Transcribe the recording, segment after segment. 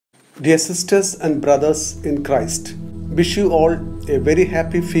Dear sisters and brothers in Christ, wish you all a very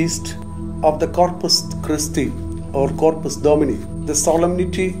happy feast of the Corpus Christi or Corpus Domini, the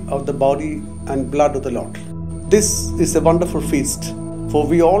solemnity of the body and blood of the Lord. This is a wonderful feast, for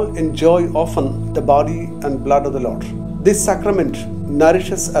we all enjoy often the body and blood of the Lord. This sacrament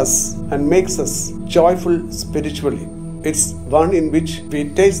nourishes us and makes us joyful spiritually. It's one in which we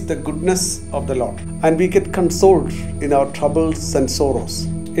taste the goodness of the Lord and we get consoled in our troubles and sorrows.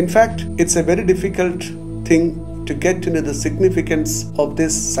 In fact, it's a very difficult thing to get to know the significance of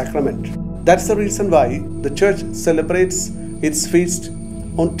this sacrament. That's the reason why the Church celebrates its feast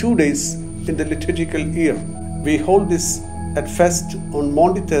on 2 days in the liturgical year. We hold this at first on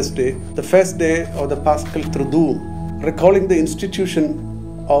Maundy Thursday, the first day of the Paschal Triduum, recalling the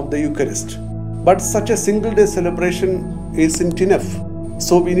institution of the Eucharist. But such a single day celebration isn't enough,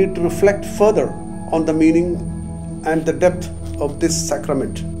 so we need to reflect further on the meaning and the depth of this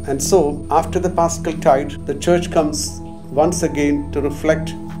sacrament. And so, after the Paschal tide, the Church comes once again to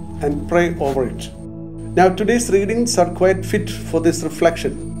reflect and pray over it. Now, today's readings are quite fit for this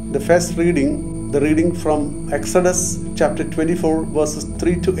reflection. The first reading, the reading from Exodus chapter 24 verses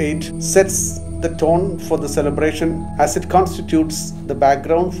 3 to 8, sets the tone for the celebration as it constitutes the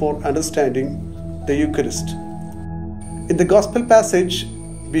background for understanding the Eucharist. In the Gospel passage,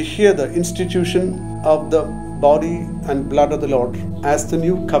 we hear the institution of the body and blood of the Lord as the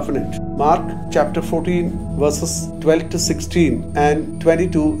new covenant. Mark chapter 14 verses 12 to 16 and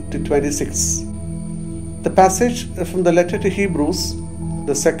 22 to 26. The passage from the letter to Hebrews,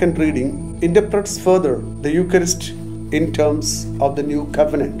 the second reading, interprets further the Eucharist in terms of the new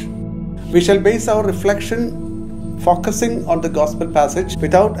covenant. We shall base our reflection focusing on the Gospel passage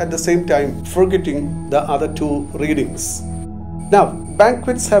without at the same time forgetting the other two readings. Now,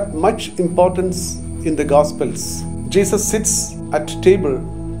 banquets have much importance in the Gospels. Jesus sits at table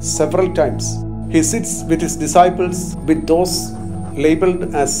several times. He sits with his disciples, with those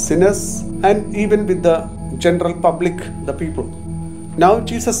labeled as sinners, and even with the general public, the people. Now,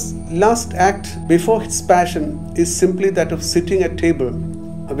 Jesus' last act before his passion is simply that of sitting at table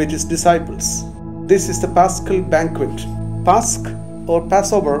with his disciples. This is the Paschal banquet. Pasch or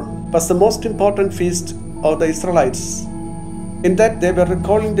Passover was the most important feast of the Israelites, in that they were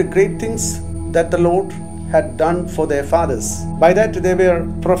recalling the great things that the Lord had done for their fathers. By that they were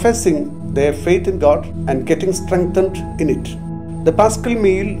professing their faith in God and getting strengthened in it. The Paschal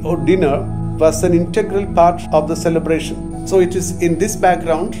meal or dinner was an integral part of the celebration. So it is in this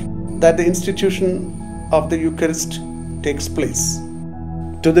background that the institution of the Eucharist takes place.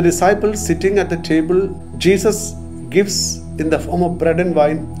 To the disciples sitting at the table, Jesus gives in the form of bread and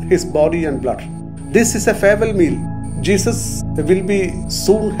wine his body and blood. This is a farewell meal. Jesus will be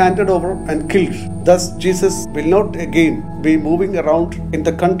soon handed over and killed. Thus, Jesus will not again be moving around in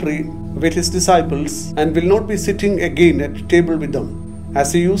the country with his disciples and will not be sitting again at table with them,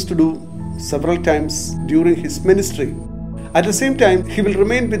 as he used to do several times during his ministry. At the same time, he will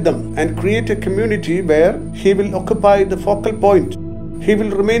remain with them and create a community where he will occupy the focal point. He will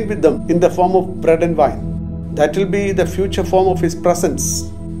remain with them in the form of bread and wine. That will be the future form of his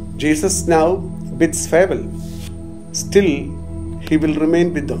presence. Jesus now bids farewell. Still, he will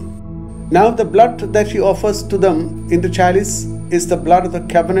remain with them. Now the blood that he offers to them in the chalice is the blood of the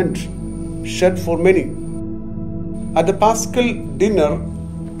covenant shed for many. At the Paschal dinner,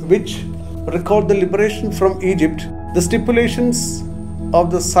 which recalled the liberation from Egypt, the stipulations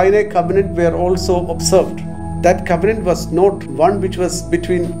of the Sinai covenant were also observed. That covenant was not one which was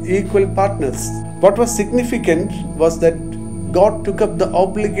between equal partners. What was significant was that God took up the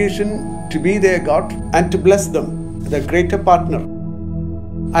obligation to be their God and to bless them, the greater partner.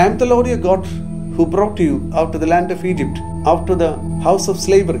 I am the Lord your God who brought you out of the land of Egypt, out of the house of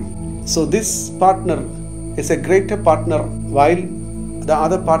slavery. So this partner is a greater partner, while the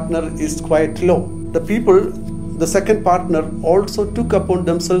other partner is quite low. The people, the second partner, also took upon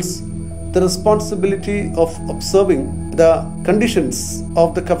themselves the responsibility of observing the conditions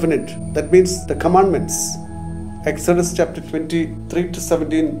of the covenant. That means the commandments. Exodus chapter 23 to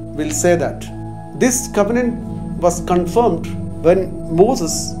 17 will say that. This covenant was confirmed when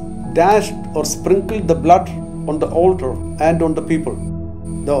Moses dashed or sprinkled the blood on the altar and on the people.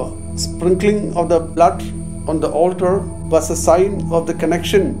 The sprinkling of the blood on the altar was a sign of the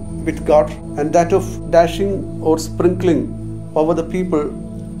connection with God, and that of dashing or sprinkling over the people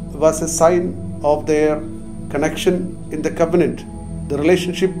was a sign of their connection in the covenant. The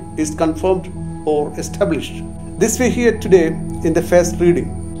relationship is confirmed or established. This we hear today in the first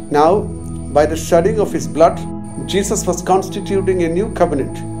reading. Now, by the shedding of his blood, Jesus was constituting a new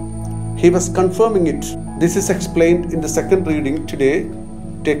covenant. He was confirming it. This is explained in the second reading today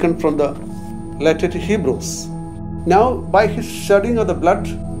taken from the letter to Hebrews. Now, by his shedding of the blood,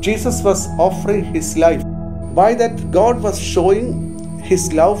 Jesus was offering his life. By that, God was showing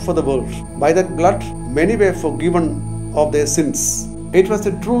his love for the world. By that blood, many were forgiven of their sins. It was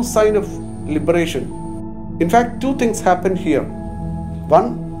a true sign of liberation. In fact, two things happen here.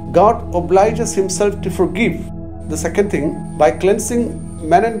 One, God obliges himself to forgive. The second thing, by cleansing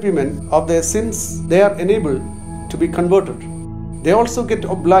men and women of their sins, they are enabled to be converted. They also get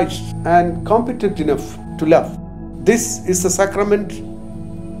obliged and competent enough to love. This is the sacrament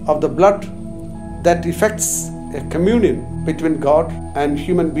of the blood that effects a communion between God and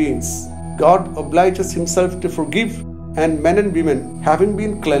human beings. God obliges himself to forgive, and men and women, having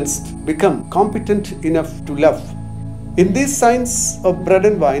been cleansed, become competent enough to love. In these signs of bread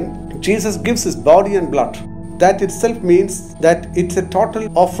and wine, Jesus gives his body and blood. That itself means that it's a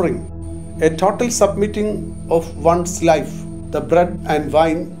total offering, a total submitting of one's life. The bread and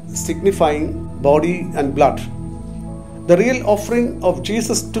wine signifying body and blood. The real offering of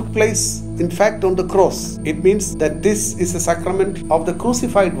Jesus took place, in fact, on the cross. It means that this is a sacrament of the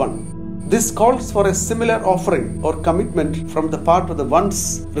crucified one. This calls for a similar offering or commitment from the part of the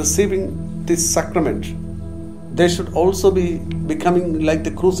ones receiving this sacrament. They should also be becoming like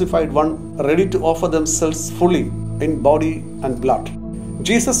the crucified one, ready to offer themselves fully in body and blood.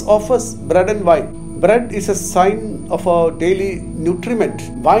 Jesus offers bread and wine. Bread is a sign of our daily nutriment.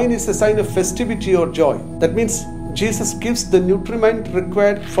 Wine is a sign of festivity or joy. That means Jesus gives the nutriment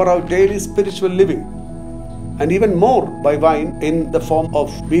required for our daily spiritual living, and even more by wine in the form of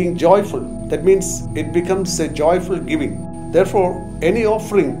being joyful. That means it becomes a joyful giving. Therefore, any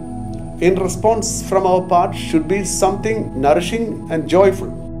offering in response from our part should be something nourishing and joyful.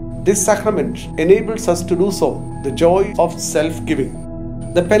 This sacrament enables us to do so, the joy of self-giving.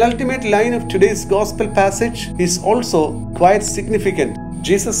 The penultimate line of today's gospel passage is also quite significant.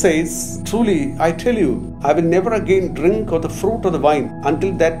 Jesus says, "Truly, I tell you, I will never again drink of the fruit of the vine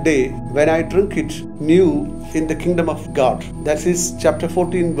until that day when I drink it new in the kingdom of God." That is chapter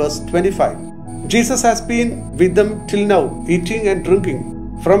 14, verse 25. Jesus has been with them till now, eating and drinking.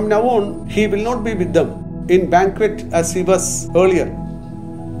 From now on, he will not be with them in banquet as he was earlier,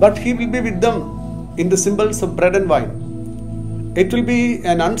 but he will be with them in the symbols of bread and wine. It will be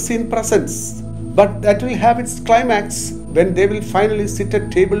an unseen presence, but that will have its climax when they will finally sit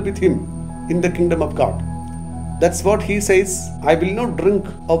at table with him in the kingdom of God. That's what he says, "I will not drink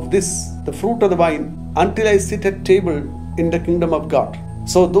of this, the fruit of the vine, until I sit at table in the kingdom of God."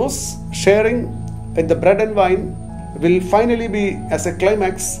 So those sharing in the bread and wine will finally be, as a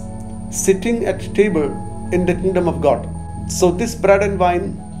climax, sitting at table in the kingdom of God. So this bread and wine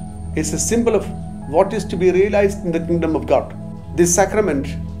is a symbol of what is to be realized in the kingdom of God. This sacrament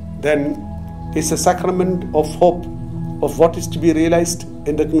then is a sacrament of hope of what is to be realized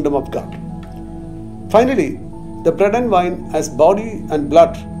in the kingdom of God. Finally, the bread and wine as body and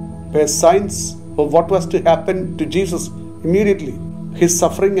blood were signs of what was to happen to Jesus immediately, his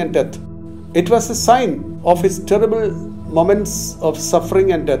suffering and death. It was a sign of his terrible moments of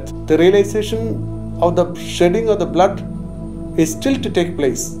suffering and death. The realization of the shedding of the blood is still to take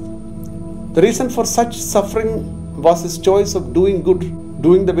place. The reason for such suffering was his choice of doing good,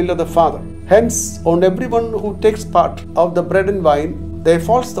 doing the will of the Father. Hence, on everyone who takes part of the bread and wine, there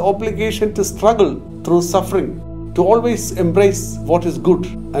falls the obligation to struggle through suffering, to always embrace what is good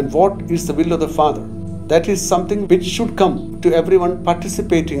and what is the will of the Father. That is something which should come to everyone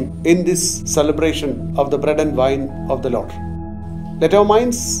participating in this celebration of the bread and wine of the Lord. Let our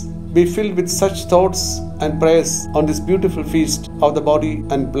minds be filled with such thoughts and prayers on this beautiful feast of the body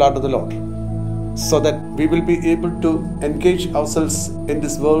and blood of the Lord, so that we will be able to engage ourselves in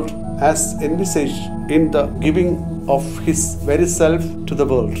this world as envisaged in the giving of his very self to the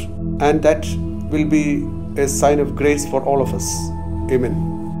world. And that will be a sign of grace for all of us. Amen.